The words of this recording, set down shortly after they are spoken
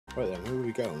Right then, where are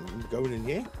we going? We're going in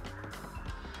here?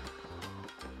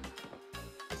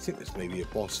 I think this may be a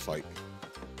boss fight.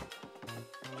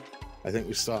 I think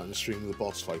we're starting the stream with a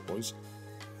boss fight, boys.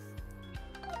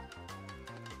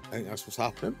 I think that's what's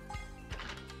happening.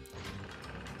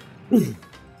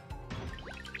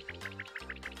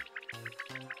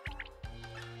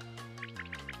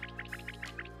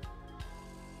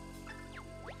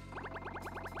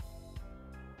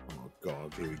 Oh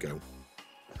god, here we go.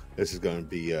 This is going to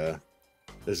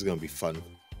be fun.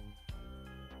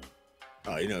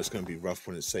 Oh, you know it's going to be rough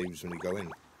when it saves when you go in.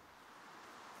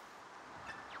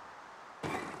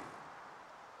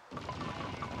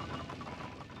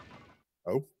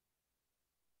 Oh.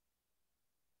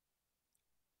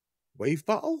 Wave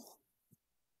battle?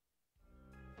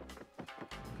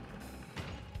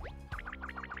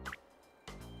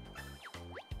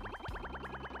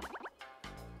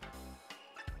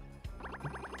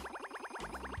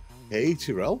 Hey,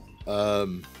 Tyrell.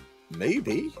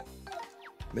 Maybe.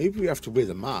 Maybe we have to wear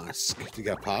the mask to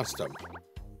get past them.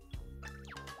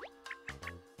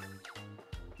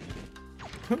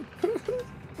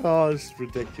 Oh, it's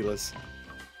ridiculous.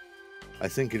 I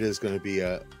think it is going to be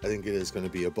a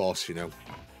boss, you know.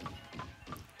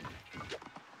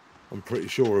 I'm pretty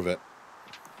sure of it.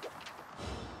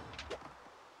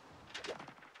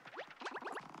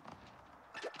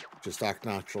 Just act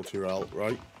natural, Tyrell,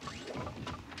 right?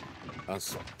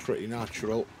 That's pretty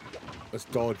natural. Let's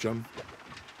dodge him.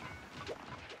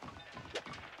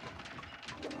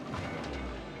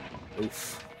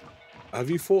 Oof. Have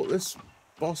you fought this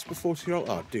boss before, Tyrell?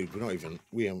 Oh, dude,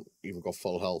 we haven't even got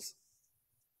full health.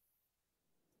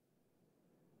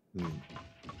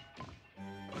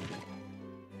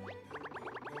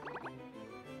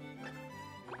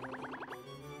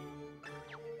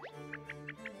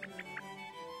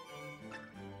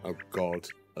 Oh god,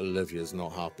 Olivia's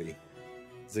not happy.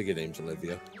 I think her name's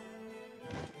Olivia.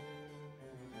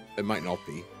 It might not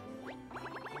be.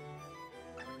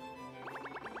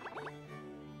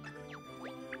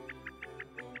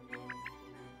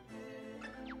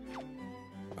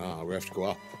 Ah, we have to go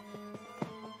up.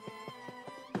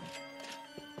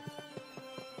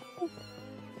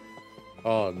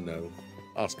 Oh no,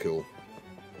 that's cool.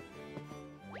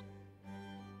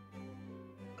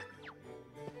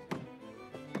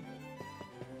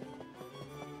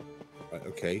 Right,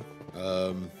 okay.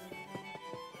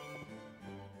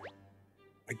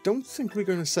 I don't think we're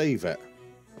going to save it.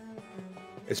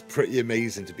 It's pretty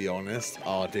amazing, to be honest.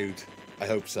 Oh, dude, I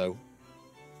hope so.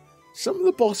 Some of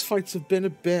the boss fights have been a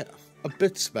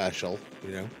bit special,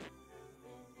 you know.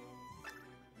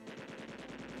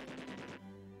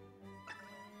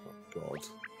 Oh god.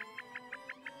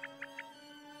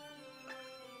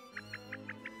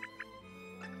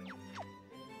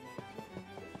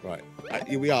 Right,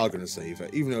 we are going to save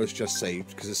it, even though it's just saved,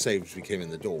 because it saved as we came in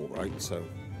the door, right? So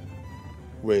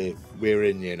we're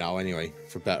in here now anyway,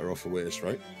 for better or for worse,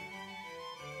 right?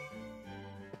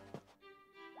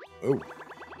 Oh.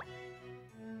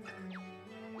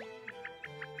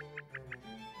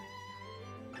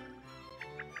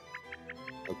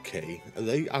 Okay, are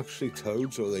they actually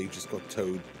toads, or are they just got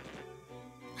toad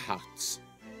hats?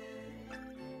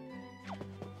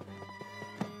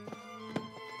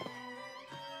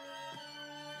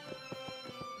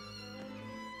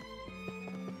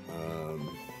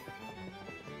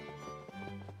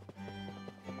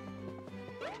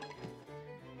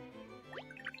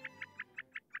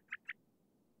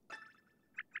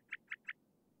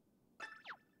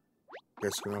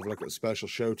 Guess we're gonna have a look at a special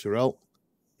show, Tyrell.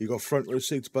 You got front row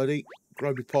seats, buddy.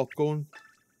 Grab your popcorn,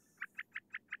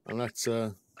 and let's see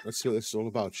what this is all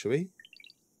about, shall we?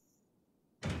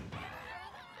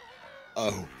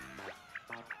 Oh.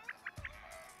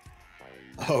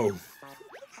 Oh.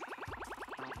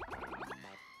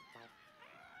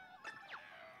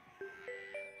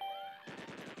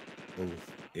 Oh,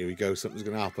 here we go. Something's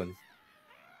gonna happen.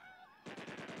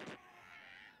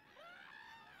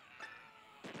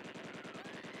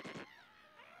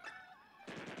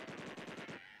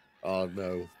 Oh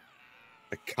no.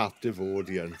 A captive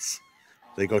audience.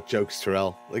 They got jokes,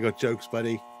 Tyrell. They got jokes,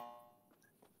 buddy.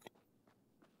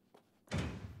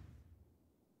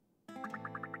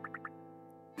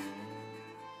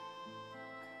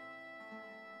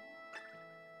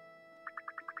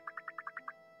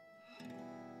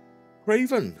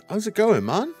 Raven, how's it going,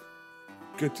 man?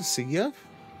 Good to see you.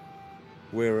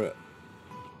 We're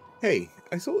Hey,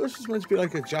 I thought this was meant to be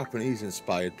like a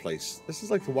Japanese-inspired place. This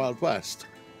is like the Wild West.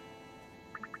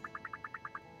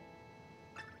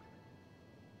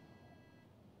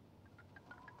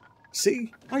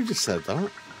 See? I just said that.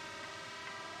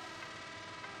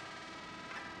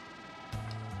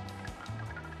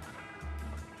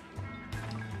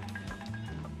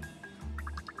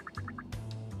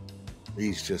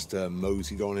 He's just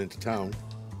moseyed on into town.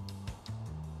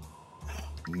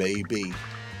 Maybe.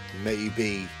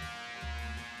 Maybe.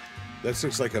 This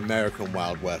looks like American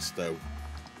Wild West, though.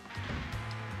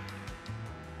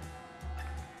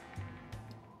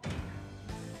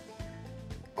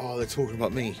 Oh, they're talking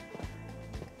about me.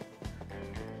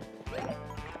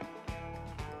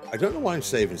 I don't know why I'm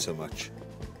saving so much.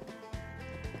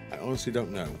 I honestly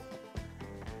don't know.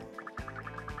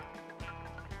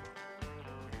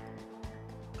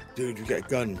 Dude, you get a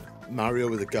gun. Mario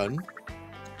with a gun.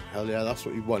 Hell yeah, that's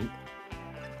what you want.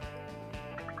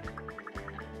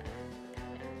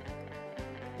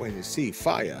 When you see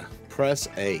fire, press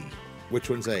A. Which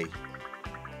one's A?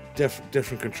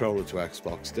 Different controller to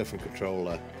Xbox. Different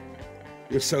controller.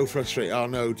 You're so frustrated. Oh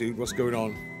no, dude, what's going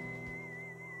on?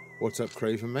 What's up,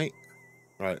 Craven, mate?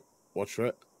 Right, watch for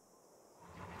it.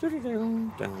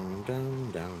 Down, down,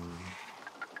 down, down.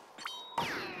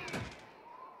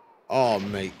 Oh,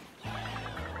 mate.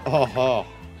 Oh,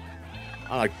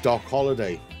 I like Doc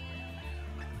Holiday.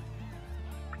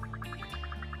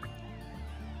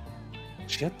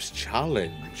 Chips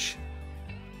Challenge.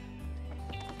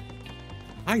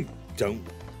 I don't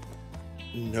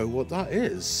know what that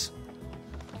is.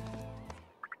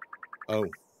 Oh.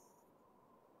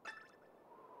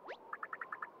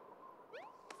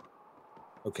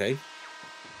 Okay.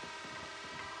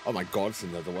 Oh my god, it's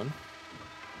another one.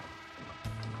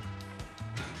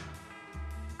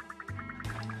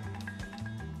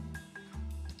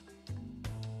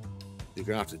 You're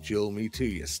gonna have to duel me too,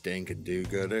 you stinking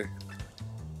do-gooder.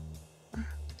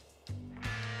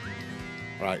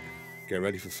 Right, get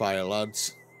ready for fire,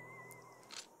 lads.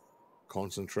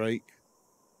 Concentrate.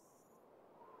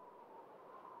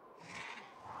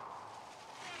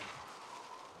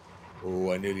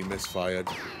 Oh, I nearly misfired.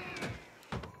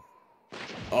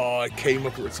 Oh, I came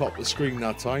up at the top of the screen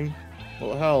that time.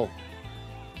 What the hell?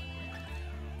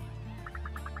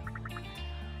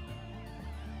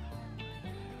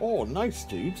 Oh, nice,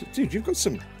 dude. Dude, you've got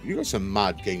some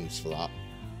mad games for that.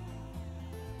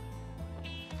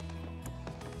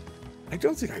 I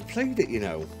don't think I played it, you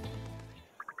know.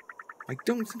 I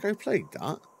don't think I played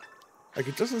that. Like,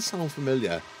 it doesn't sound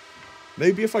familiar.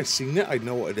 Maybe if I'd seen it, I'd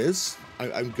know what it is.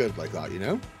 I'm good like that, you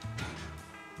know?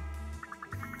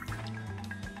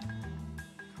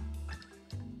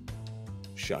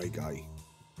 Shy guy.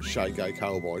 Shy guy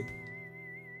cowboy.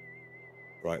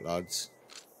 Right, lads.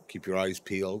 Keep your eyes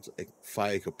peeled.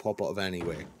 Fire could pop out of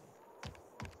anywhere.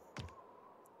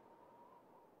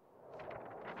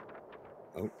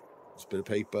 Oh, it's a bit of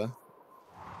paper.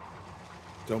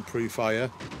 Don't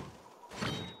pre-fire.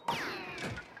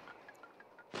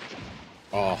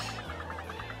 Oh.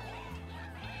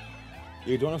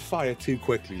 You don't want to fire too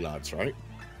quickly, lads, right?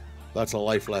 That's a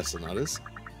life lesson, that is.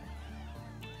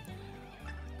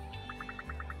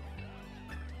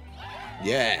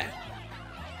 Yeah.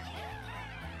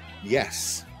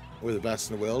 Yes. We're the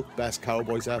best in the world. Best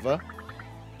cowboys ever.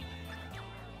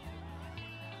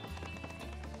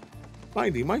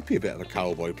 Mind, he might be a bit of a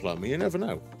cowboy plumber, you never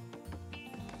know.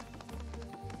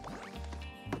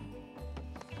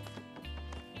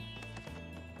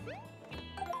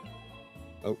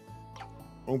 Oh.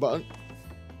 Wrong button.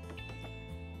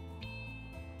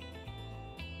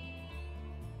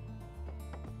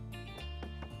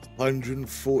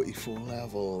 $144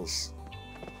 levels.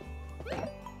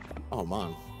 Oh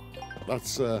man,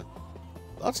 that's a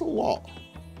lot.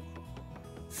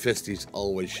 Fisty's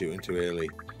always shooting too early.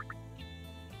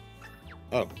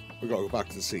 Oh, we gotta go back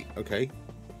to the seat. Okay.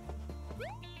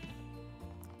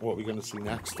 What are we gonna see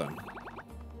next then?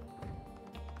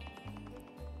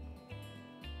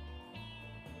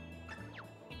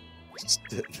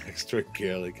 Sit next to a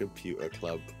girly computer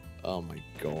club. Oh my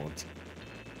god.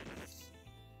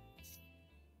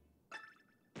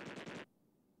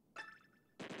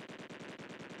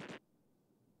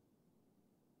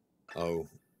 Oh,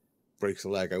 breaks a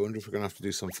leg. I wonder if we're going to have to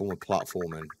do some form of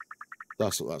platforming.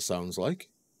 That's what that sounds like.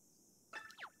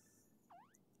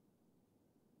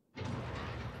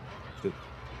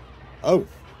 Oh,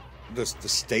 the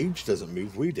stage doesn't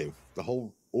move, we do. The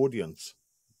whole audience.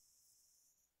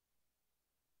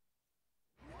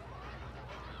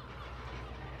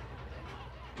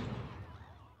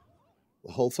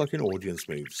 The whole fucking audience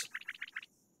moves.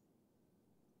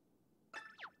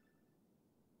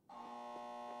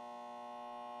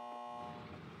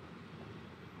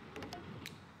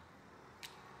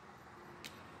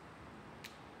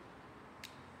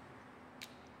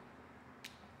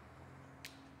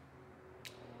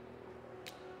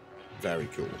 Very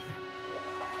cool.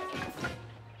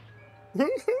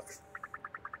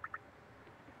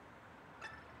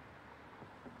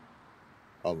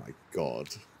 Oh my God.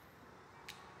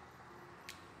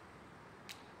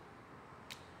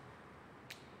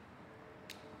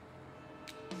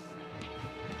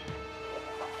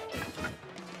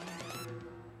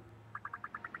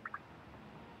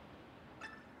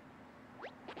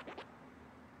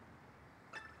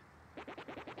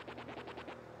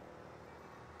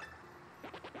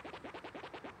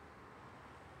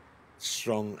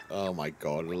 Strong. Oh my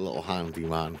God, a little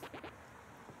handyman.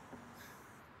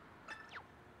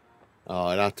 Oh,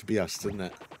 it had to be us, didn't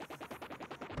it?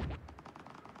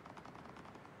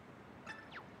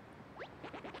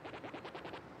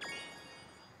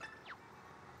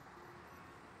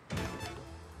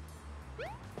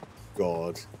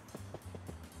 God.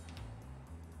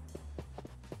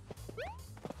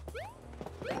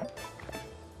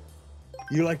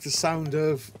 You like the sound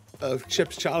of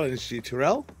Chip's challenge, do you,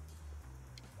 Terrell?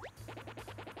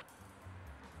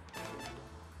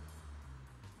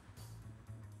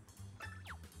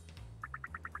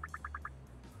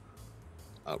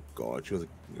 Oh God, you're the.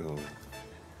 Oh.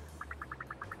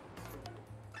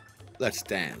 Let's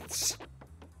dance.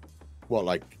 What,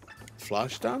 like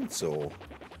flash dance or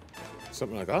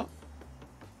something like that?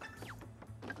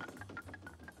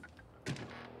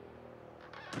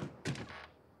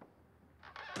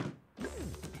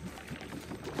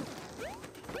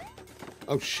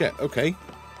 Oh shit, okay.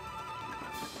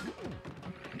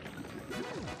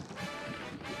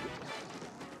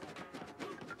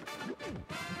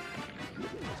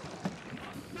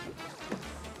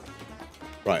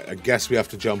 Right, I guess we have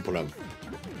to jump on them.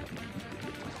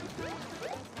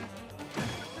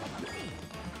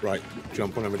 Right,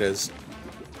 jump on them it is.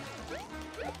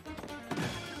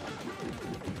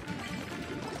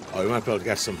 Oh, we might be able to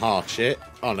get some heart shit.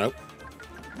 Oh no.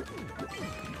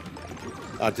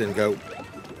 That didn't go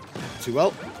too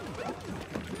well.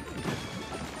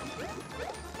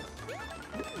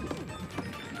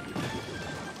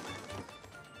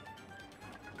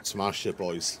 Smashed it,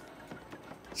 boys.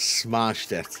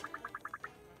 Smashed it.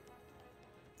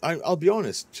 I'll be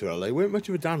honest, Terrell, I weren't much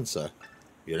of a dancer,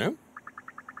 you know?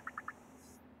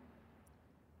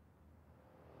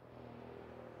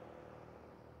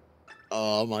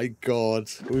 Oh my God.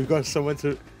 We've got someone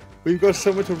to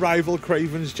rival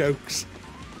Craven's jokes.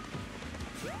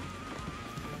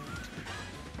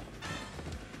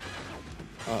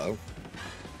 Uh-oh.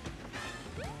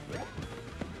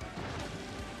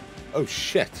 Oh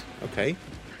shit. Okay.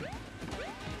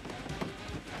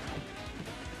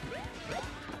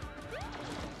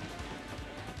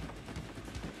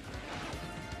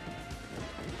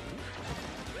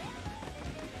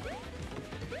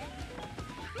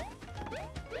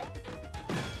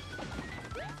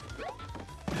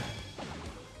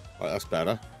 Right, that's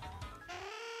better.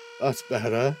 That's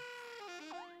better.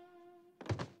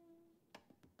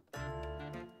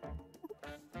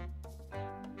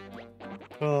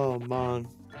 Oh, man.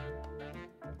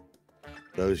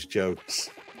 Those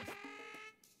jokes.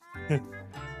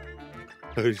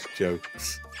 Those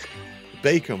jokes.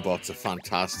 Bacon Bot's a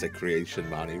fantastic creation,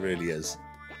 man. He really is.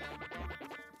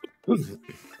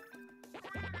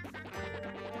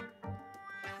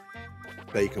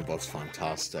 Bacon Bot's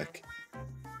fantastic.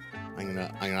 I'm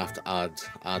gonna have to add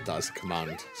that as a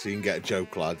command so you can get a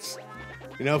joke, lads.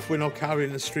 You know, if we're not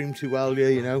carrying the stream too well, yeah,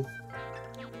 you know,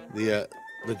 the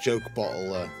joke bot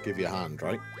will give you a hand,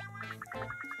 right?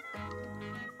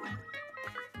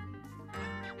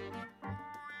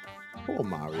 Poor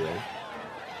Mario.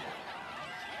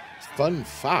 Fun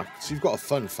facts. You've got a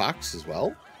fun facts as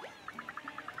well.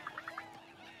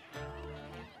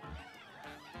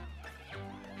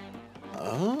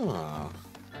 Ah.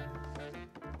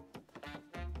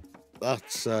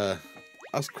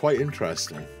 That's quite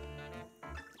interesting.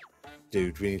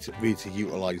 Dude, we need to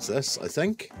utilize this, I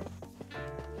think.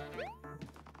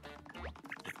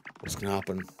 What's gonna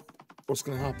happen? What's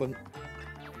gonna happen?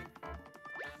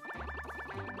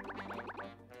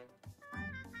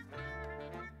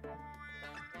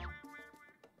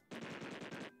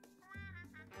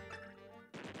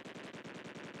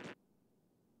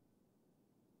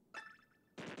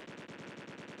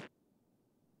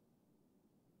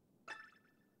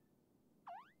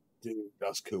 Dude,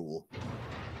 that's cool.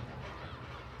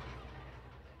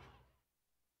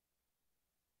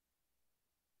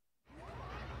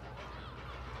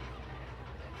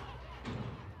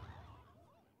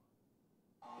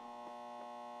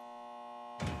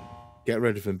 Get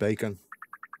rid of him, Bacon.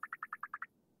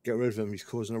 Get rid of him, he's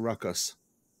causing a ruckus.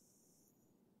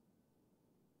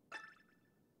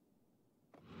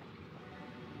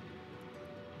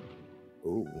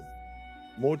 Ooh.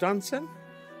 More dancing?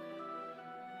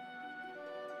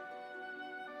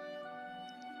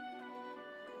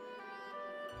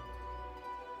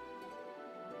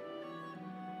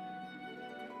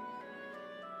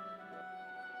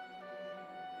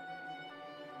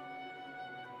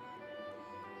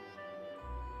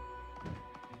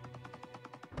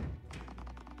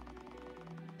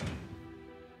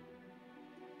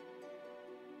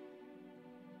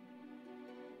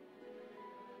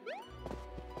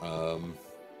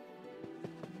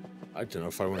 I don't know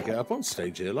if I want to get up on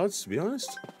stage here, lads, to be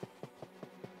honest.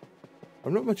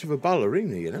 I'm not much of a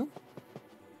ballerina, you know?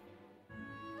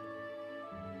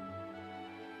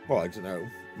 Well, I don't know.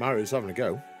 Mario's having a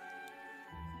go.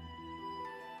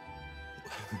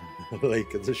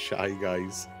 Lake of the Shy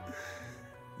Guys.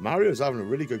 Mario's having a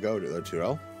really good go at it, though,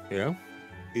 Tyrell. You know?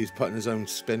 He's putting his own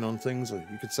spin on things,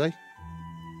 you could say.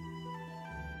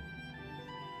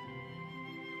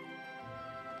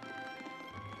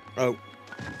 Oh.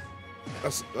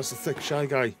 That's a thick Shy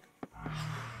Guy.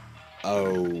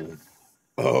 Oh.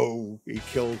 Oh, he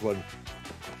killed one.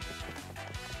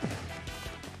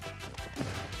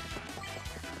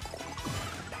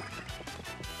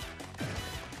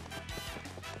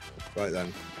 Right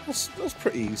then. That's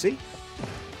pretty easy.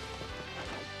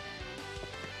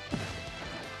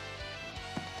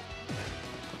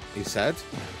 He said.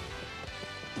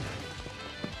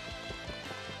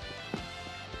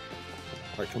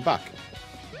 Right, come back.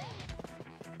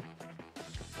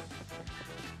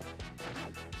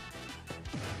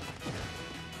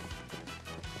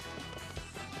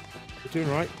 You're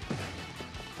doing right.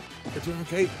 You're doing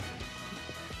okay.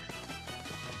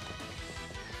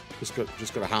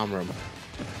 Just got to hammer him.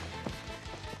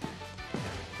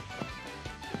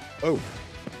 Oh.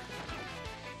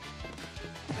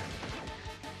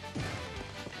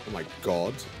 Oh my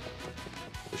god.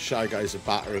 The Shy Guys are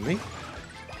battering me.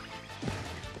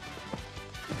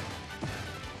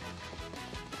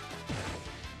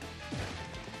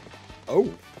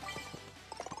 Oh.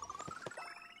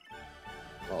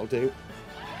 That'll do.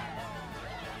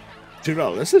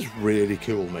 Tyrell, this is really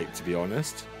cool, mate, to be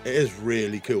honest. It is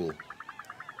really cool.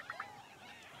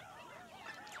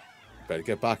 Better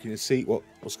get back in your seat.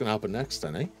 What's going to happen next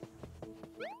then, eh?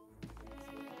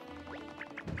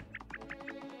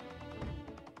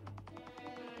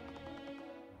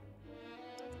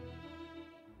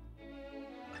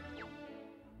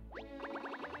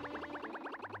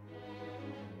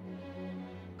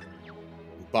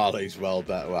 Ballet's well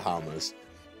better with hammers.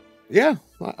 Yeah,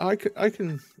 I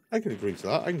can agree to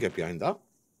that. I can get behind that.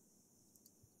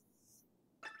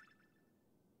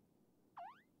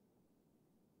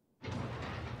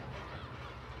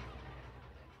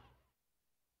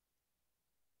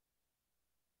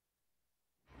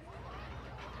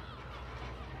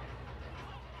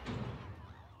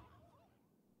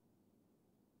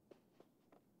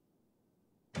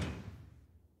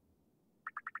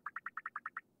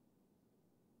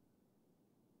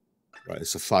 Right,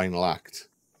 it's the final act.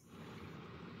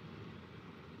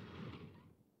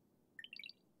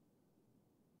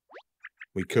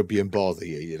 We could be in bother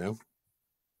here, you know?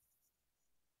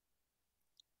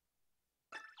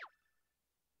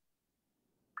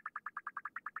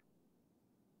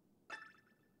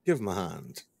 Give him a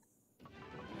hand.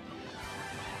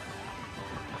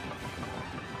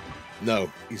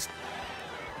 No, he's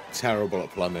terrible at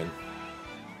plumbing.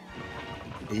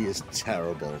 He is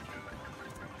terrible.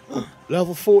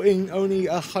 Level 14, only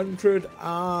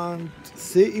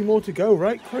 130 more to go,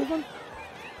 right, Craven?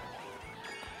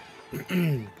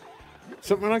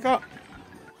 Something like that.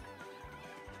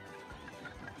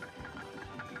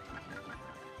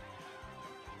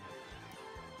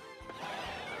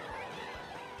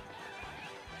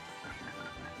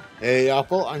 Hey,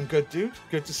 Apple, I'm good, dude.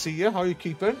 Good to see you. How are you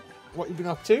keeping? What you been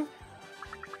up to?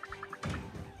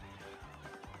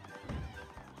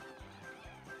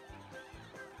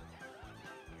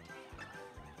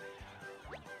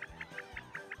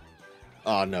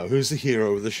 Oh no, who's the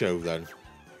hero of the show then?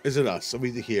 Is it us? Are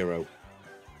we the hero?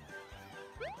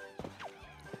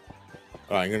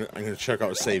 Alright, I'm gonna check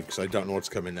out a save because I don't know what's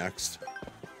coming next.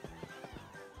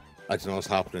 I don't know what's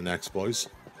happening next, boys.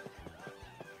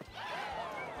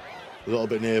 A little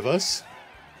bit nervous.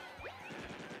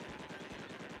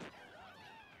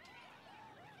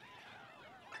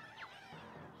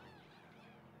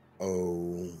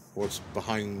 Oh, what's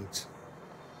behind?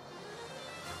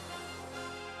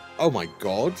 Oh my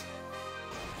god.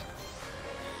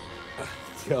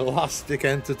 The Elastic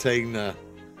Entertainer.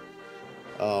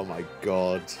 Oh my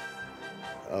god.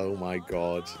 Oh my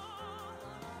god.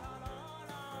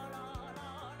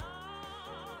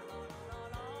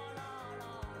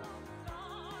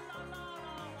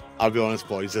 I'll be honest,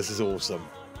 boys, this is awesome.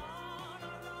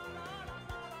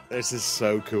 This is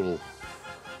so cool.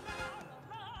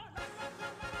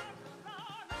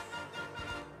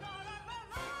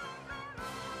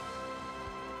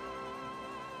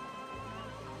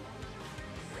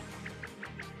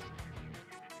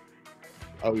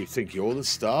 Oh, you think you're the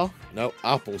star? No,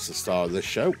 Apple's the star of this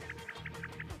show.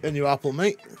 And you, Apple,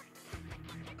 mate.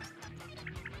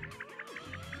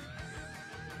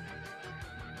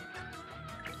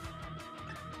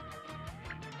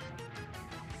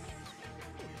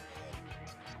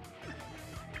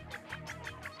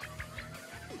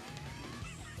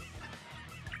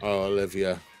 Oh,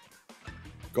 Olivia.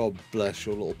 God bless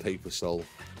your little paper soul.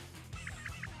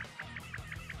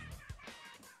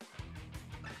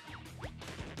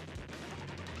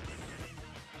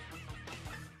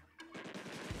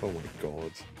 Oh my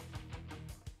god.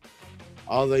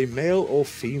 Are they male or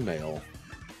female?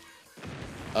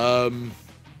 I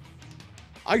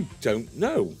don't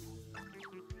know.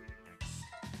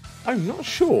 I'm not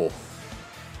sure.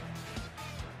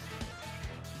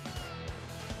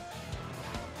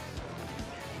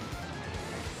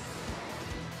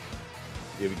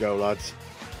 Here we go, lads.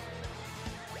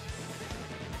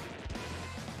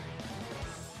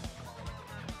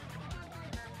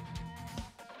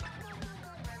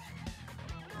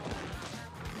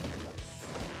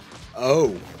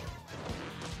 Oh.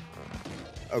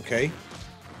 Okay.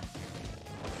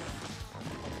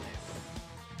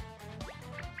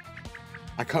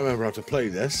 I can't remember how to play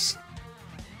this.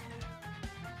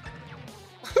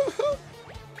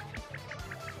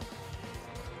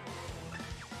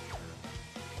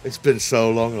 It's been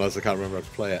so long, lads, I can't remember how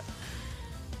to play it.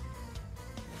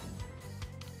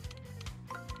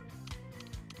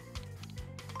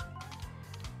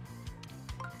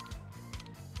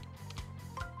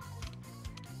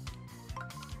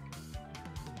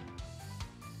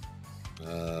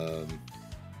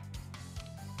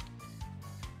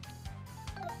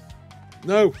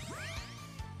 No!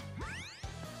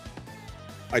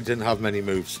 I didn't have many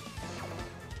moves.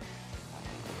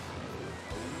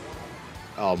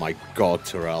 Oh my god,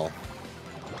 Terrell.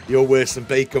 You're worse than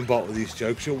Bacon Bot with these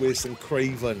jokes. You're worse than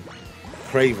Craven.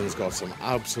 Craven's got some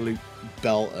absolute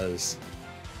belters.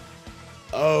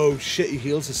 Oh shit, he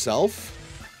heals himself?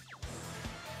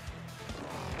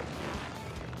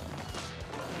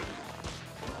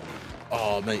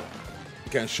 Oh mate,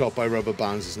 getting shot by rubber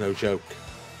bands is no joke.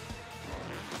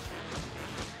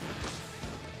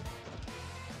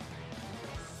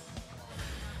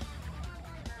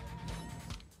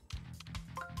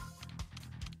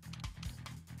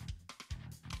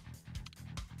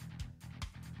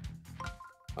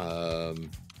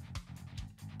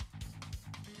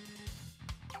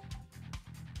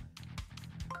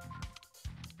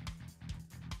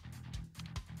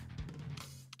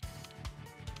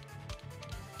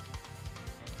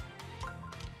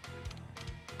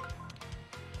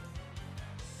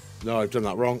 No, I've done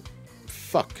that wrong.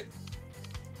 Fuck.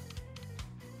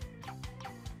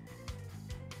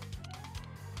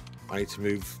 I need to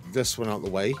move this one out of the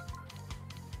way.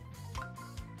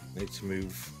 I need to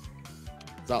move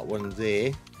that one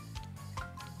there.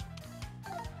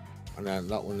 And then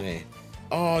that one there.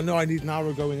 Oh no, I need an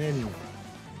arrow going in.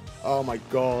 Oh my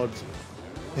god.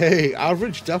 Hey,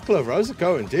 average duck lover, how's it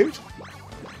going, dude?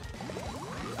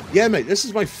 Yeah, mate, this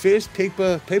is my first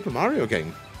Paper Mario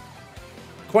game.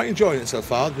 Quite enjoying it so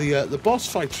far. The boss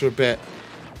fights are a bit...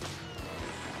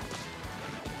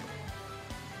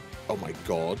 Oh my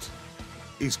god.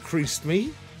 He's creased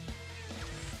me.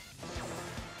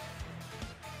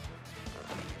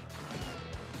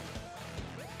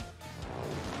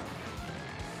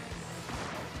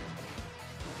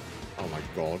 Oh my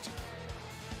god.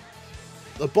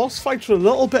 The boss fights are a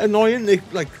little bit annoying.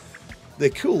 They're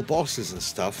cool bosses and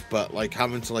stuff, but like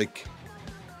having to like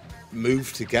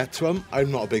move to get to them, I'm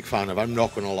not a big fan of. I'm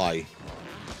not gonna lie.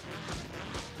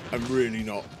 I'm really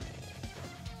not.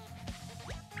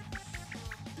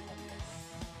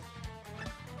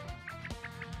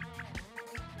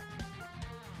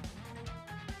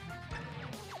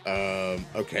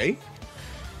 Okay.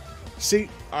 See,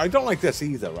 I don't like this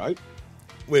either, right?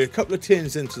 We're a couple of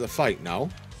turns into the fight now.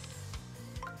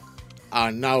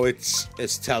 And now it's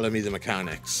telling me the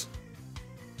mechanics.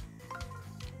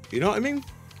 You know what I mean?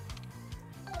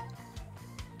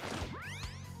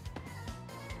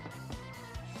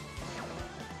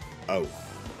 Oh.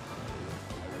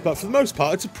 But for the most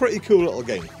part, it's a pretty cool little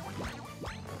game.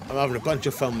 I'm having a bunch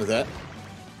of fun with it.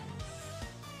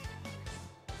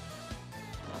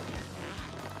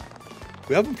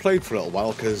 We haven't played for a little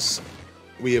while because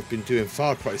we have been doing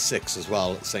Far Cry 6 as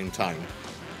well at the same time.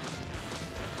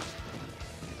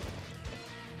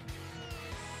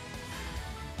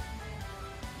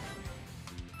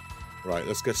 Right,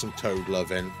 let's get some Toad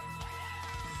love in.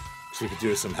 So we can do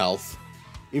with some health.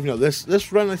 Even though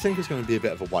this run, I think, is going to be a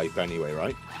bit of a wipe anyway,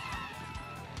 right?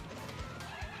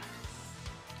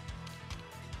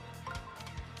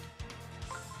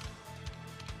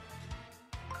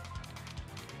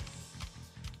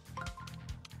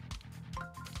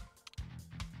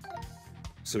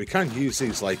 So we can use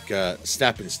these like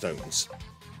stepping stones.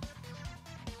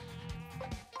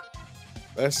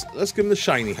 Let's give him the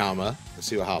shiny hammer and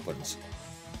see what happens.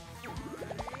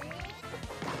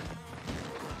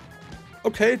 Oh,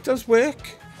 Okay, it does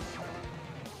work.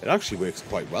 It actually works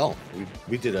quite well.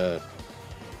 We did a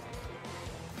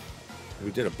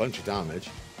bunch of damage.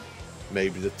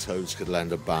 Maybe the toads could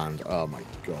lend a band. Oh my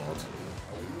god.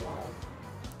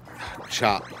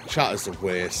 Chat is the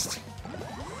worst.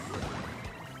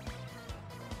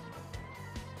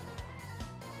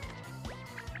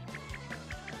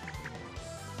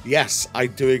 Yes, I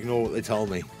do ignore what they tell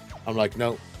me. I'm like,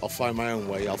 no, I'll find my own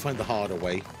way. I'll find the harder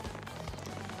way.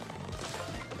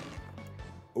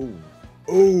 Ooh.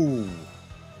 Ooh.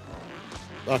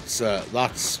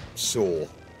 That's sore.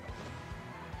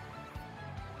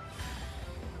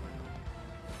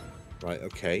 Right,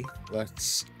 okay.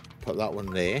 Let's put that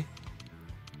one there.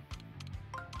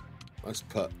 Let's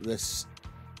put this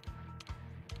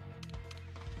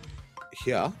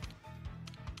here.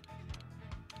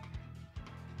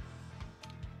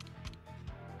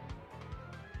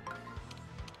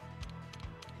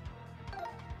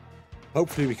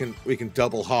 Hopefully we can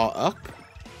double heart up.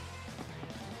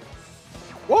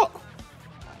 What?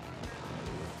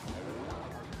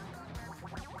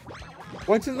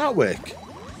 Why didn't that work?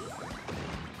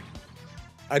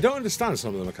 I don't understand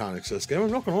some of the mechanics of this game, I'm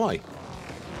not gonna lie.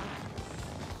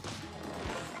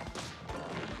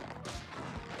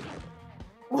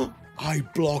 I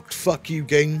blocked, fuck you,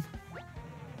 game.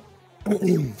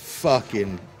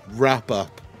 Fucking wrap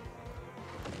up.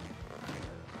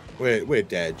 We're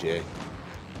dead, Jay.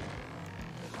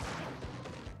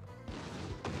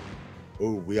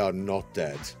 Oh, we are not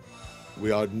dead.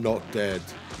 We are not dead.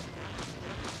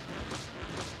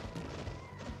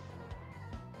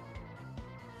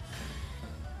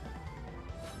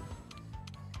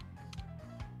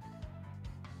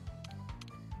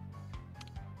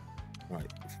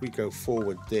 Right, if we go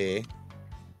forward there.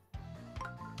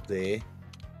 There.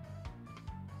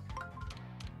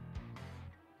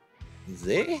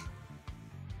 There?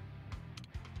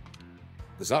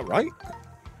 Is that right?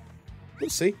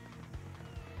 We'll see.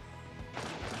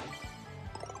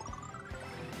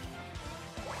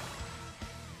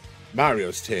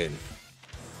 Mario's turn.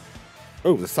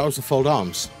 Oh, the 1,000-fold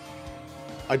arms.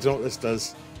 I don't know what this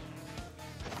does.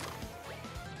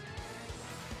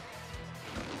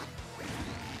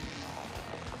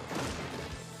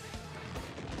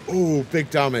 Oh, big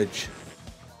damage.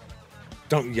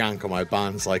 Don't yank on my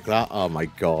bands like that. Oh my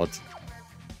god.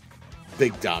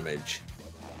 Big damage.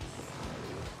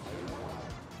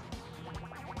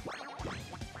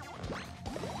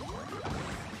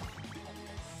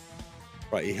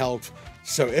 Right, he held...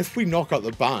 So if we knock out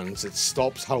the bands, it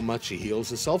stops how much he heals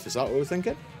himself. Is that what we're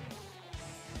thinking?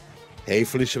 Hey,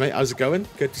 Felicia, mate. How's it going?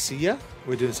 Good to see you.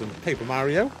 We're doing some Paper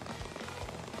Mario.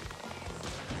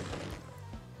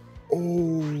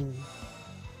 Oh...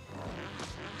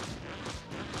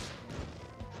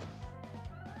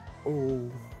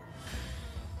 Oh.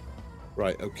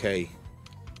 Right, okay.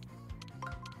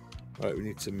 Right, we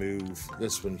need to move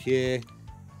this one here.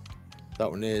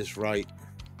 That one is right.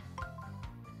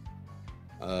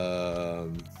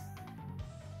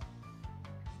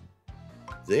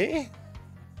 There?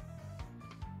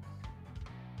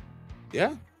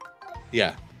 Yeah?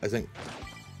 Yeah, I think.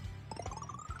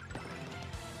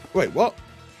 Wait, what?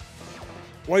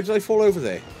 Why did I fall over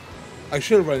there? I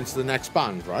should have run into the next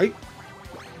band, right?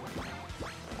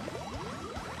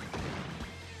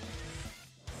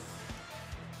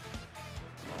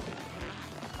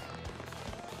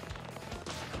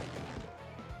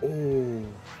 Oh.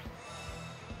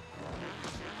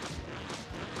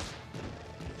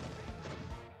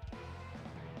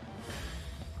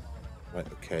 Right,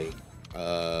 okay.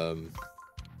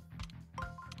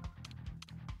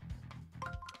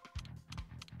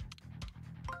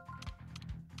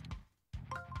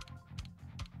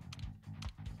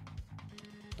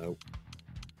 Nope.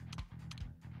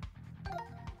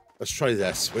 Let's try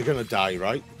this. We're gonna die,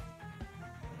 right?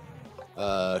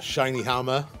 Shiny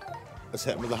hammer. Let's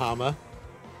hit him with the hammer.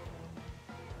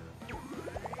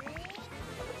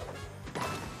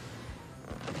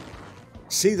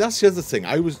 See, that's the other thing.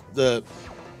 I was the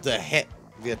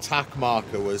attack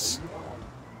marker was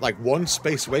like one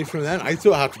space away from then. I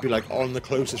thought I had to be like on the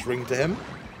closest ring to him.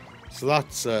 So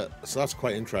that's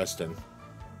quite interesting.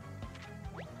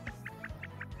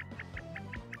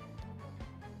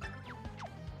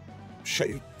 Shut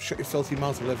your filthy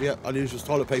mouth, Olivia. I'll use this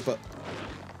toilet paper.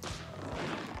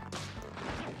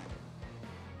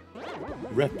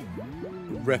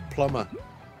 Rep plumber.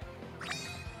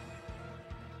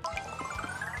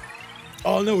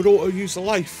 Oh no, it auto-used a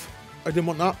life. I didn't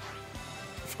want that.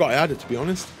 I forgot I had it, to be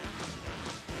honest.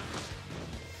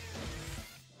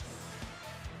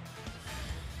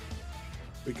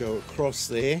 We go across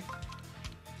there.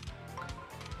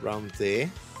 round there.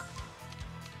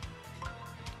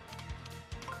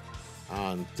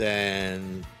 And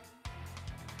then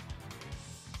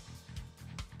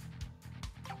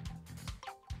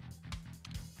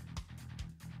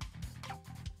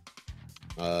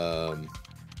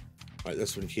right,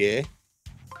 this one here.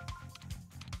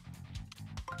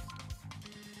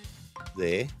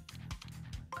 There.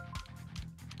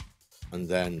 And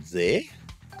then there.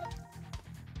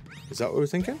 Is that what we're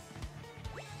thinking?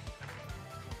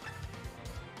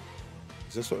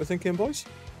 Is this what we're thinking, boys?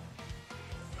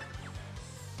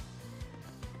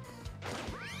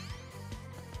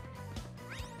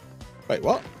 Wait,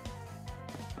 what?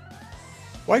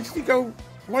 Why did he go...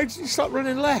 Why did he start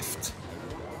running left?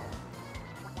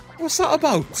 What's that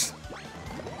about?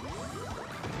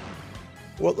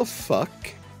 What the fuck?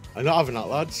 I'm not having that,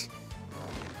 lads.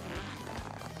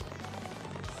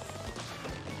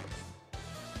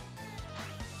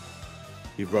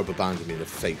 You rubber banded me in the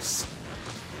face.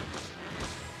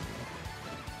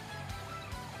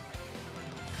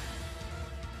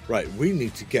 Right, we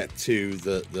need to get to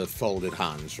the folded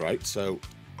hands, right? So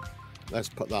let's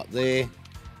put that there.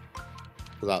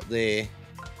 Put that there.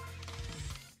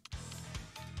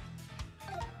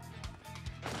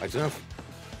 I don't know if...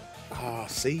 Ah,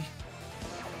 see?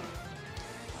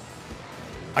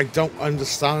 I don't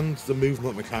understand the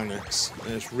movement mechanics,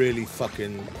 and it's really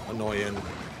fucking annoying.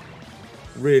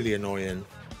 Really annoying.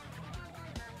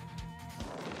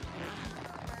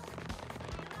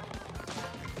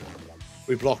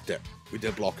 We blocked it. We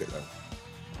did block it, though.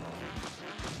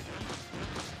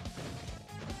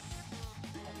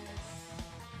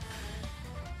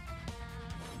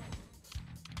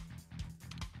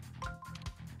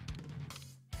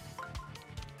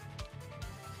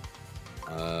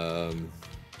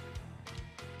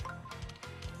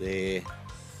 There.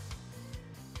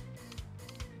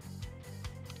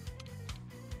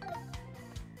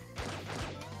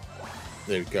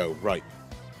 There we go. Right.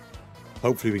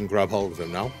 Hopefully we can grab hold of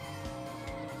him now.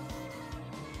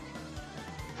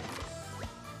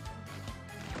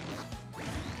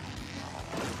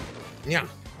 Yeah.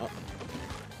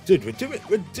 Dude, we're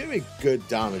doing good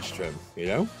damage to him, you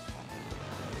know?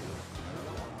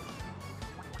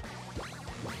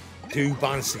 Two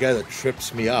bands together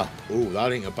trips me up. Ooh,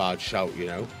 that ain't a bad shout, you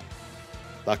know?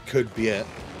 That could be it.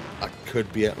 That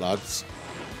could be it, lads.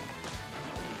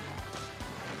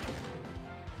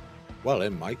 Well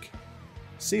in, Mike.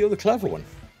 See, you're the clever one.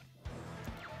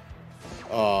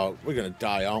 Oh, we're gonna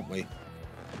die, aren't we?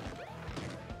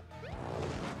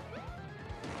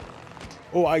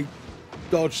 Oh, I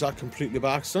dodged that completely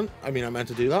by accident. I mean, I meant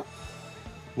to do that.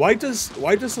 Why does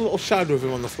the little shadow of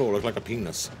him on the floor look like a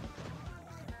penis?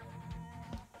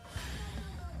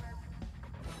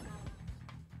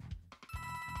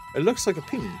 It looks like a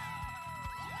pin.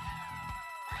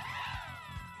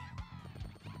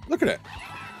 Look at it.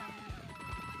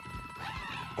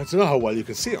 I don't know how well you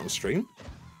can see it on stream.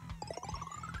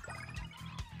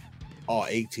 Oh,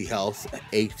 80 health.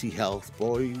 80 health,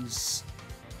 boys.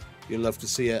 You'll love to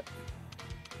see it.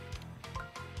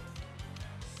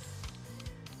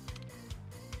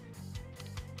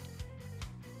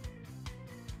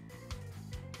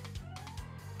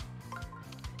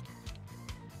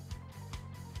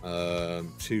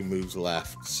 Two moves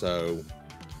left, so...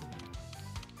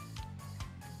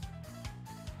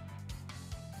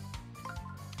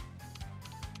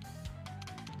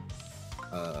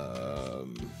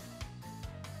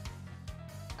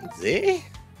 There?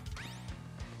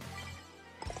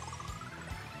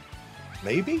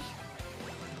 Maybe?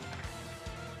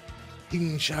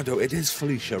 King Shadow, it is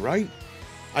Felicia, right?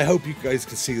 I hope you guys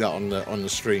can see that on the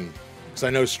stream. Because I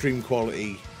know stream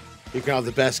quality, you can have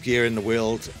the best gear in the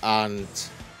world and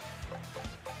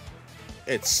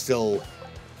it still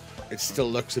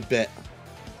looks a bit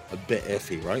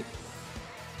iffy, right?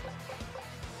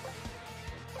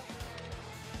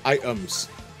 Items.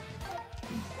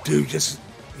 Dude, just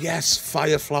yes,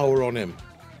 fire flower on him.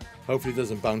 Hopefully he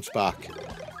doesn't bounce back.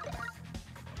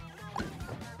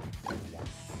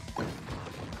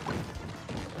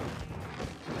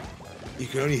 You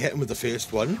can only hit him with the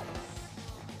first one.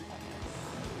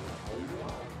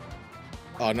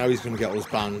 Oh, now he's going to get all his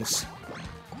bands.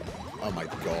 Oh my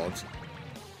god.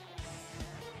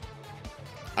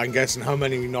 I'm guessing how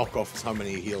many we knock off is how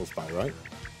many he heals by, right?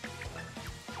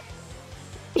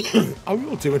 How are we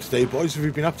all doing today, boys? Have we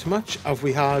been up to much? Have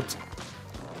we had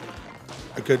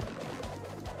a good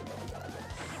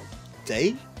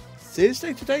day?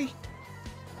 Thursday today?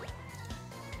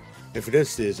 If it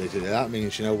is Thursday today, that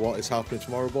means you know what is happening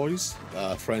tomorrow, boys?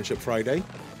 Friendship Friday.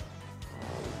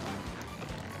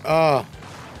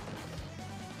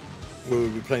 where we'll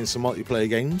be playing some multiplayer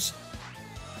games.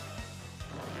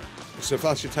 So if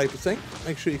that's your type of thing,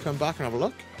 make sure you come back and have a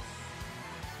look.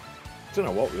 Don't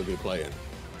know what we'll be playing,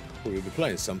 but we'll be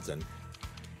playing something.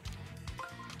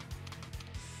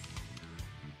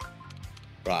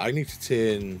 Right, I need to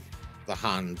turn the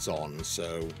hands on,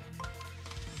 so...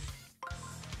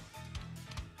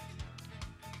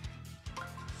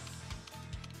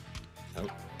 No.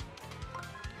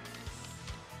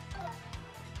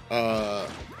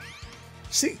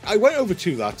 See, I went over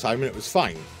 2 that time and it was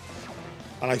fine.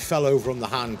 And I fell over on the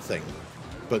hand thing.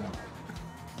 But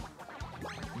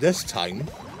this time,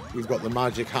 we've got the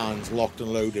magic hands locked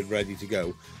and loaded, ready to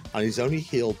go. And he's only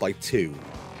healed by 2.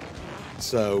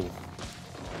 So...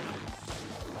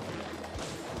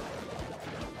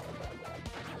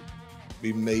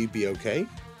 we may be okay.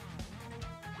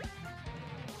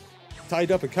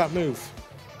 Tied up and can't move.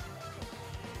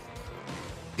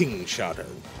 Ping shadow.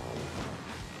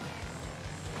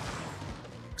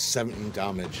 17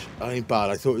 damage. That ain't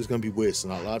bad. I thought it was going to be worse than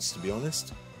that, lads, to be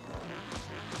honest.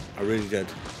 I really did.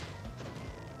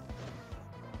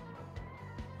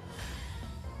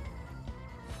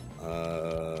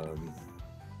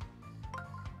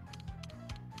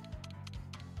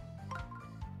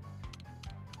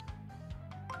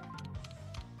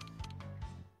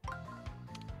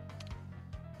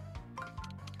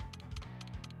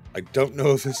 I don't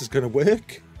know if this is going to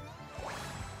work.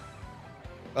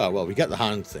 Oh, well, we get the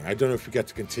hand thing. I don't know if we get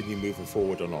to continue moving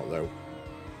forward or not, though.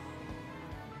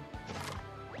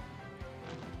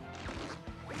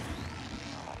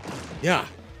 Yeah.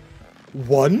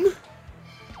 1?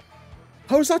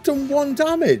 How's that done 1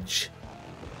 damage?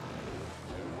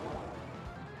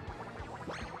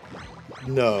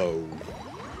 No.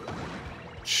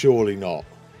 Surely not.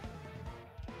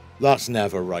 That's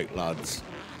never right, lads.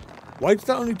 Why did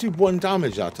that only do 1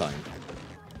 damage that time?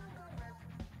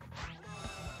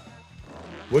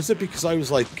 Was it because I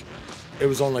was like... it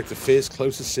was on like the first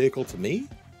closest circle to me?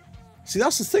 See,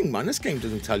 that's the thing, man. This game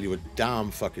doesn't tell you a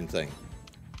damn fucking thing.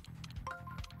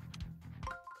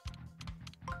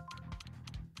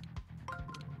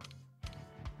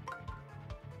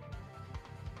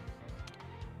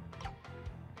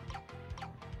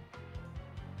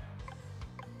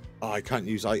 Oh, I can't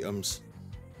use items.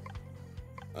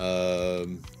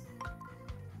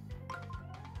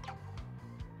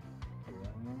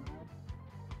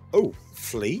 Oh,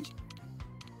 flee?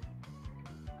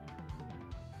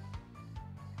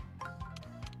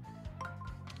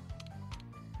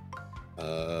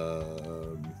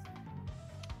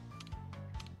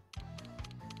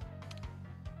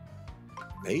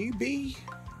 Maybe?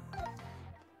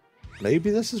 Maybe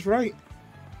this is right.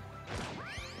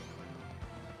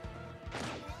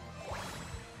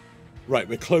 Right,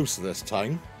 we're closer this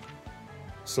time.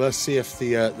 So let's see if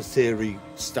the theory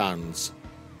stands.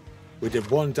 We did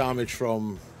 1 damage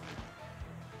from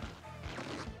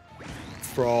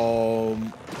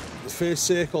the first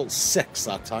circle, 6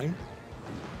 that time.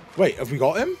 Wait, have we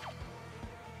got him?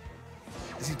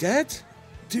 Is he dead?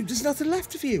 Dude, there's nothing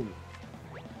left of you.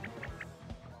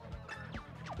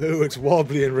 Oh, it's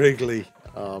wobbly and wriggly.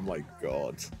 Oh my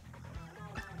god.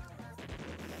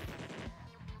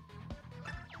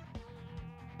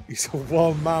 He's a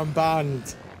one-man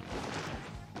band.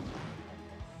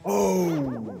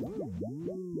 Oh!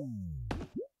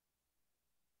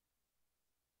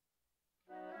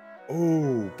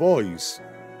 Oh, boys.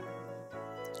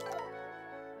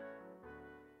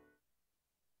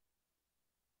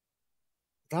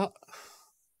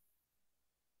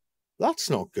 That's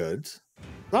not good.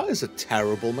 That is a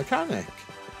terrible mechanic.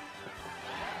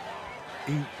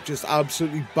 He just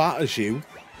absolutely batters you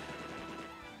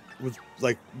with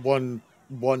like one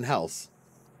health.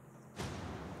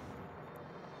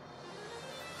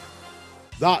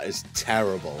 That is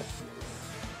terrible.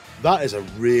 That is a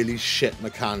really shit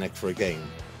mechanic for a game.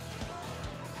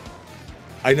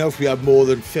 I know if we had more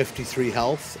than 53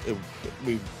 health,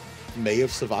 we may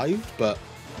have survived, but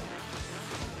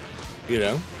you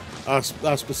know,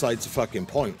 that's besides the fucking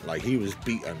point. Like, he was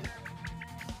beaten.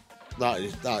 That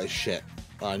is shit.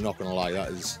 I'm not gonna lie,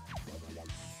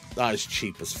 that is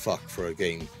cheap as fuck for a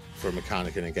game, for a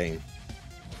mechanic in a game.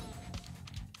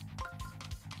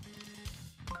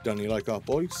 Don't you like that,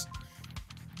 boys?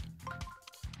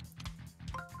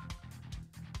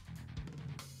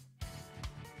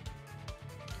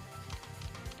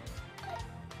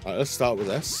 Alright, let's start with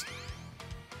this.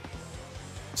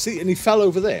 See, and he fell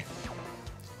over there.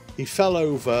 He fell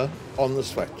over on the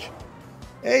switch.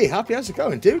 Hey, Happy, how's it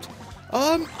going, dude?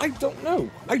 I don't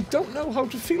know. I don't know how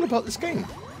to feel about this game.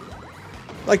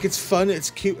 Like, it's fun,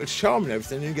 it's cute, it's charming and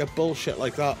everything, and you get bullshit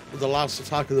like that with the last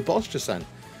attack of the boss just then.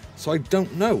 So I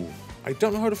don't know. I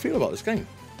don't know how to feel about this game.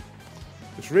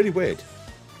 It's really weird.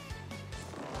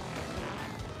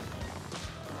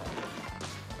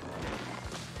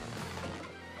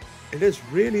 It is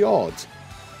really odd.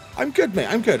 I'm good, mate.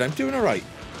 I'm good. I'm doing alright.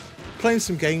 Playing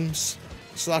some games.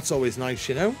 So that's always nice,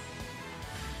 you know?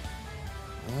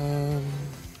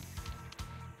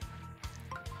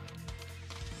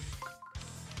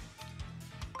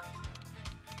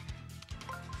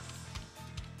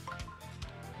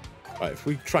 Right, if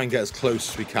we try and get as close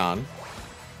as we can,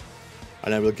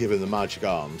 and then we'll give him the magic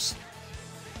arms.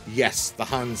 Yes, the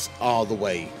hands are the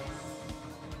way.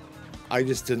 I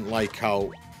just didn't like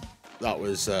how that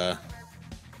was, oh.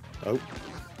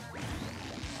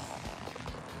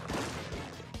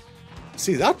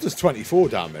 See, that does 24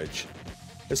 damage.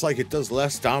 It's like it does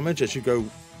less damage as you go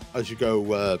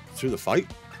through the fight.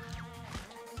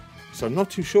 So I'm not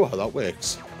too sure how that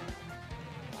works.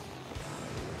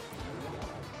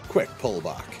 Quick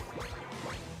pullback.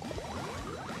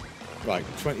 Right,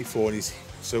 24 and he's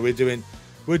so we're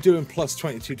doing plus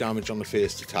 22 damage on the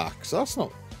first attack. So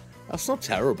that's not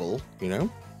terrible, you know?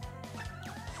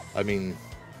 I mean,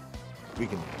 we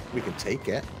can take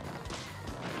it.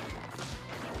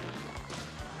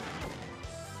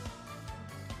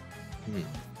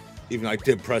 Even I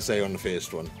did press A on the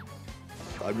first one.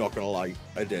 I'm not gonna lie,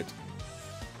 I did.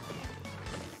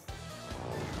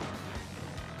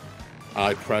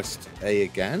 I pressed A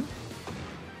again.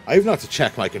 I even had to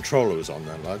check my controller was on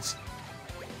then, lads.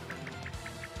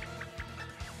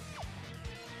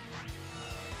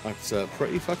 That's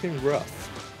pretty fucking rough.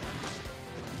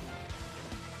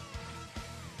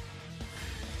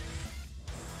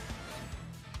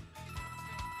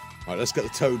 Alright, let's get the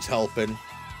toads helping.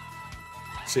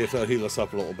 See if they'll heal us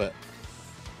up a little bit.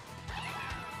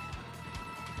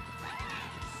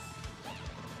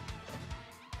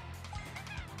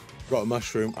 Got a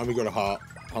mushroom and we got a heart.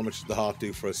 How much did the heart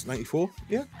do for us? 94?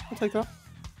 Yeah, I'll take that.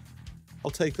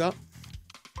 I'll take that.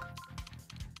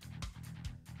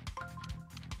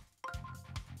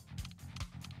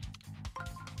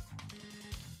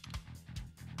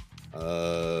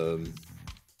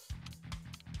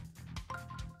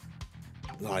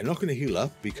 No, I'm not going to heal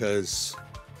up because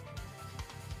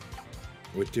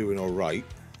we're doing all right.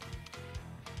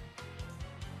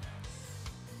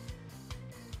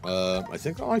 I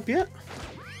think that might be it.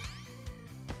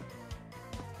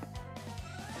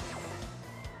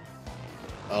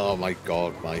 Oh my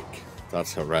god, Mike.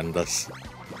 That's horrendous.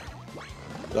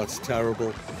 That's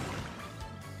terrible.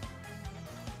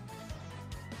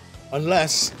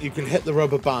 Unless you can hit the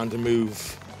rubber band and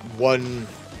move one...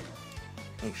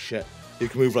 Oh shit. You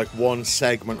can move like one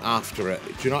segment after it.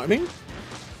 Do you know what I mean?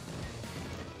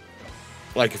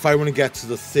 Like if I want to get to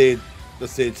the third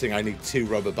thing, I need 2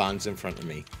 rubber bands in front of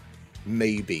me.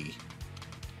 Maybe.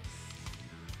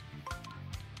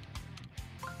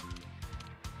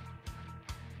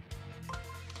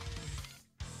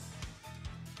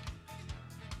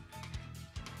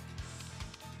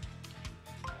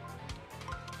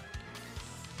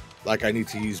 Like I need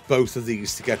to use both of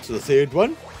these to get to the third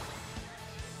one.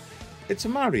 It's a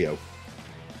Mario.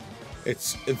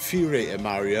 It's infuriating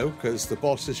Mario because the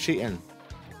boss is cheating.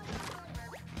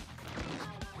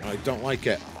 I don't like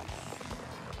it.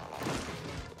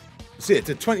 See, it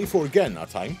did 24 again that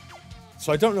time.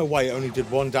 So I don't know why it only did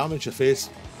 1 damage at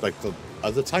first, like the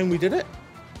other time we did it.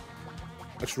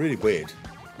 That's really weird.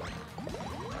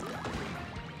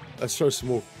 Let's throw some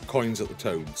more coins at the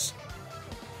toads.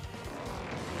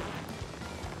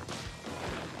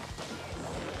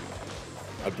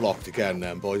 I blocked again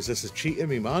then, boys. This is cheating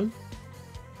me, man.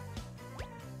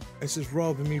 This is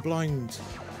robbing me blind.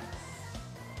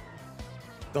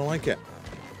 Don't like it.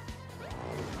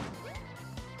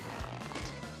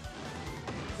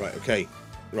 Right, okay.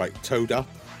 Right, toad up.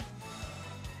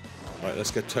 Right, let's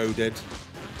get toaded.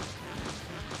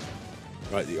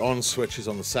 Right, the on switch is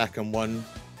on the second one.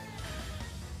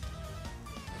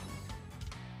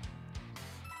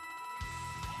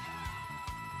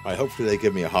 Right, hopefully they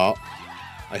give me a heart.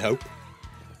 I hope.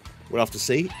 We'll have to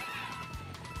see.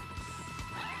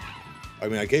 I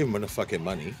mean, I gave him enough fucking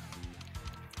money.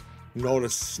 Not a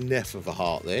sniff of a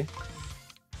heart there.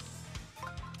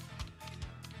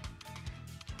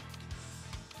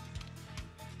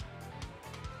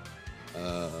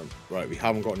 Right, we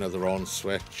haven't got another on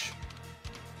switch.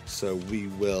 So we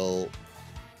will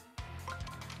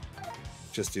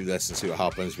just do this and see what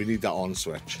happens. We need that on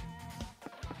switch.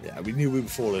 Yeah, we knew we were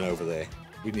falling over there.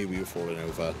 We knew we were falling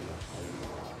over.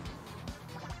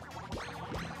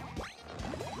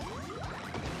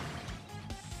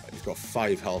 He's got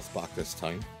 5 health back this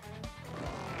time.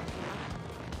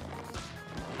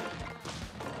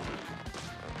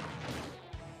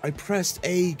 I pressed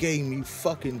A game, you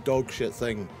fucking dog shit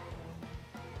thing.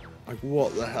 Like,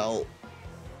 what the hell?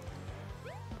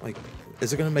 Like,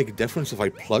 is it going to make a difference if I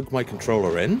plug my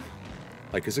controller in?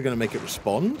 Like, is it going to make it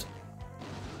respond?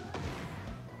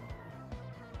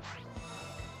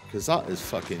 Because that is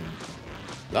fucking...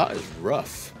 That is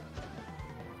rough.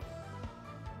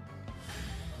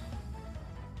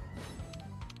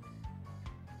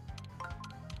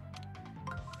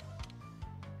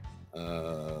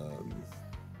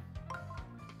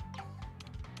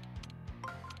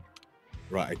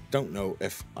 Right, I don't know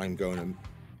if I'm going to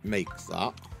make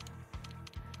that.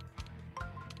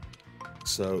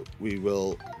 So we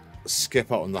will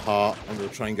skip out on the heart and we'll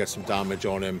try and get some damage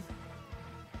on him.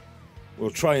 We'll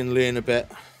try and learn a bit,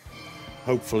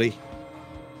 hopefully.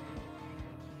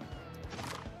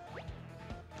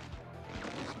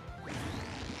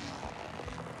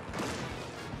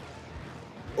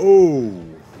 Oh!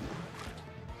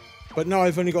 But now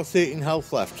I've only got 13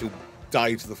 health left to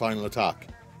die to the final attack.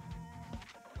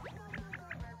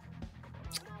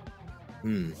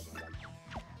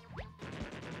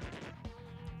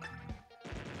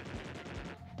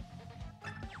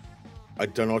 I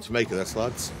don't know what to make of this,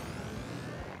 lads.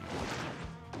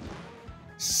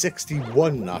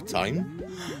 61 that time.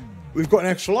 We've got an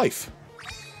extra life.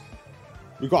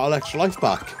 We've got our extra life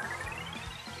back.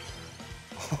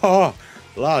 Ha!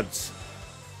 Lads.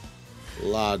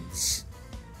 Lads.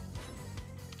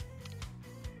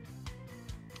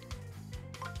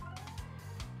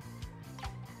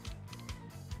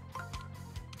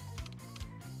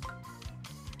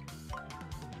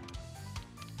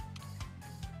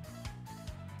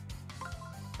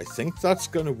 I think that's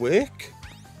gonna work.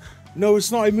 No,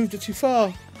 it's not. I moved it too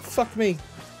far. Fuck me.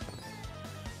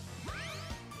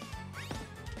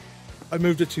 I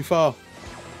moved it too far.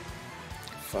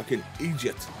 Fucking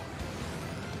idiot.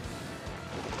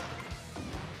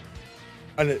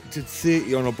 And it did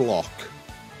 30 on a block.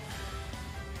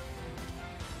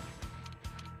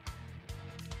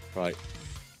 Right.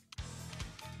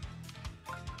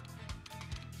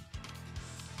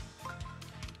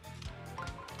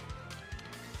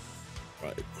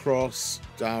 Right, across,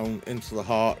 down, into the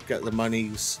heart, get the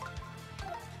monies.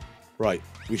 Right,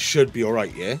 we should be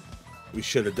alright, yeah? We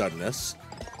should have done this.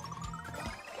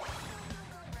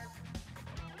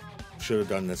 Should have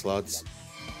done this, lads.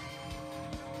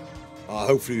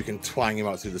 Hopefully we can twang him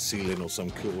out through the ceiling or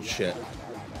some cool shit.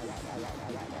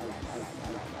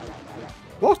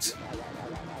 What?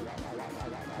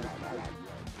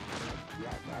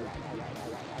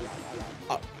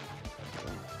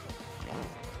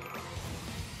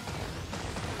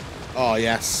 Oh,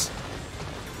 yes.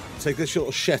 Take this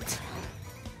little shit.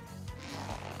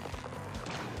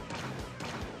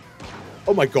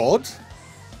 Oh my god.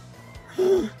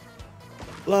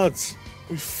 Lads,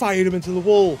 we fired him into the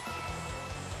wall.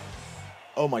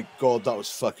 Oh my god, that was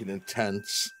fucking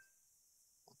intense.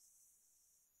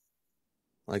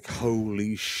 Like,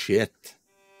 holy shit.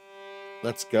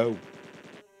 Let's go.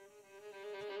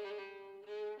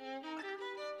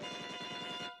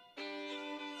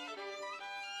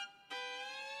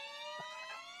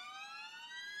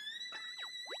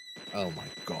 Oh my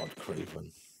god,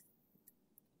 Craven.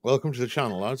 Welcome to the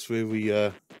channel, lads, where we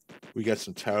get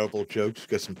some terrible jokes, we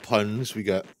get some puns, we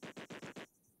get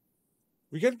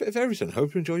a bit of everything.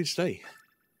 Hope you enjoy your stay.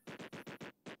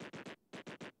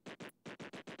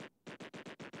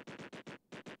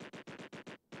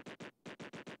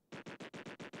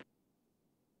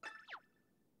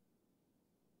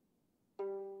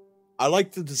 I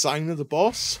like the design of the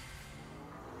boss,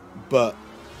 but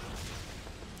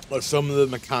some of the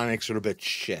mechanics are a bit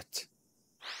shit.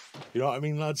 You know what I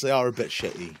mean, lads? They are a bit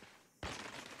shitty.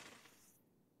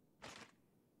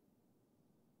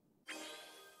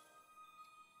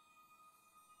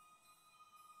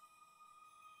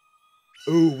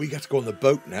 Ooh, we get to go on the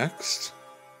boat next.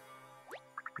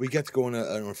 We get to go on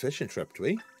a fishing trip, do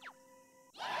we?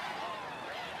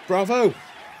 Bravo!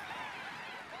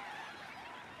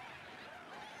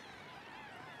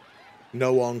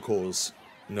 No encores.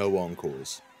 No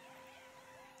encores.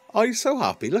 Oh, he's so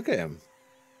happy. Look at him.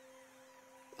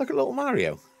 Look at little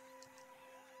Mario.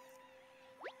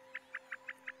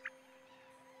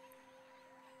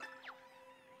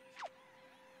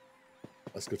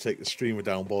 Let's go take the streamer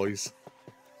down, boys.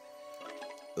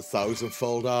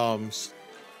 1,000-fold arms.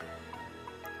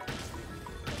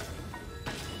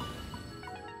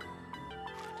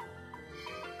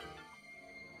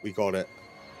 We got it.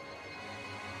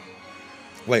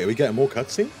 Wait, are we getting more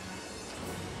cutscene?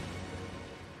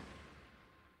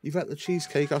 You've had the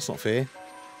cheesecake? That's not fair.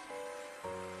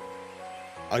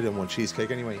 I don't want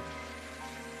cheesecake anyway.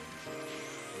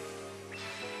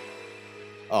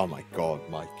 Oh my god,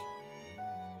 Mike.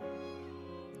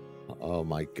 Oh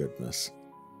my goodness.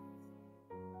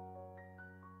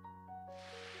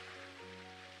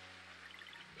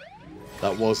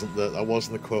 That wasn't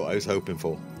the quote I was hoping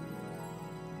for.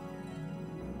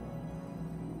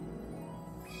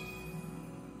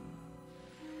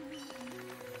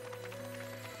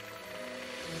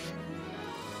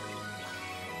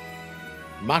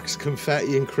 Max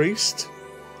confetti increased.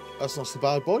 That's not so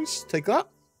bad, boys. Take that.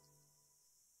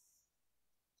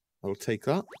 I'll take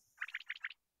that.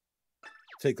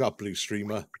 Take that, blue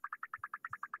streamer.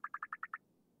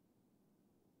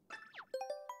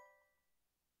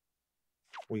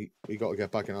 We got to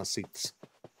get back in our seats.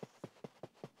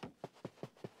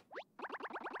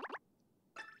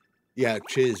 Yeah,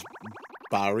 cheers,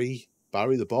 Barry.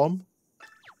 Barry the bomb.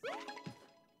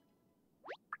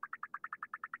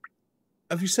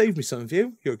 Have you saved me some of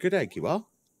you? You're a good egg, you are.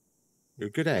 You're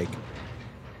a good egg.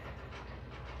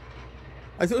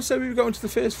 I thought so we were going to the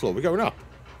first floor. We're going up.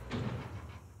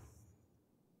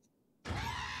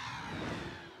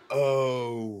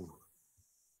 Oh.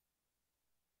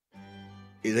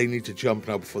 They need to jump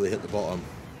now before they hit the bottom.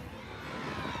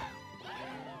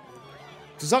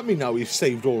 Does that mean now we've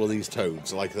saved all of these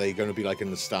toads? Like, they're going to be, like,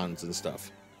 in the stands and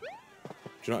stuff? Do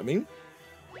you know what I mean?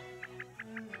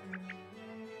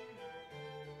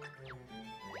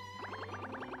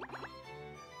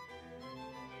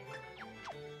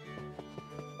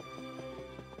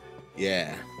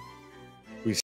 Yeah.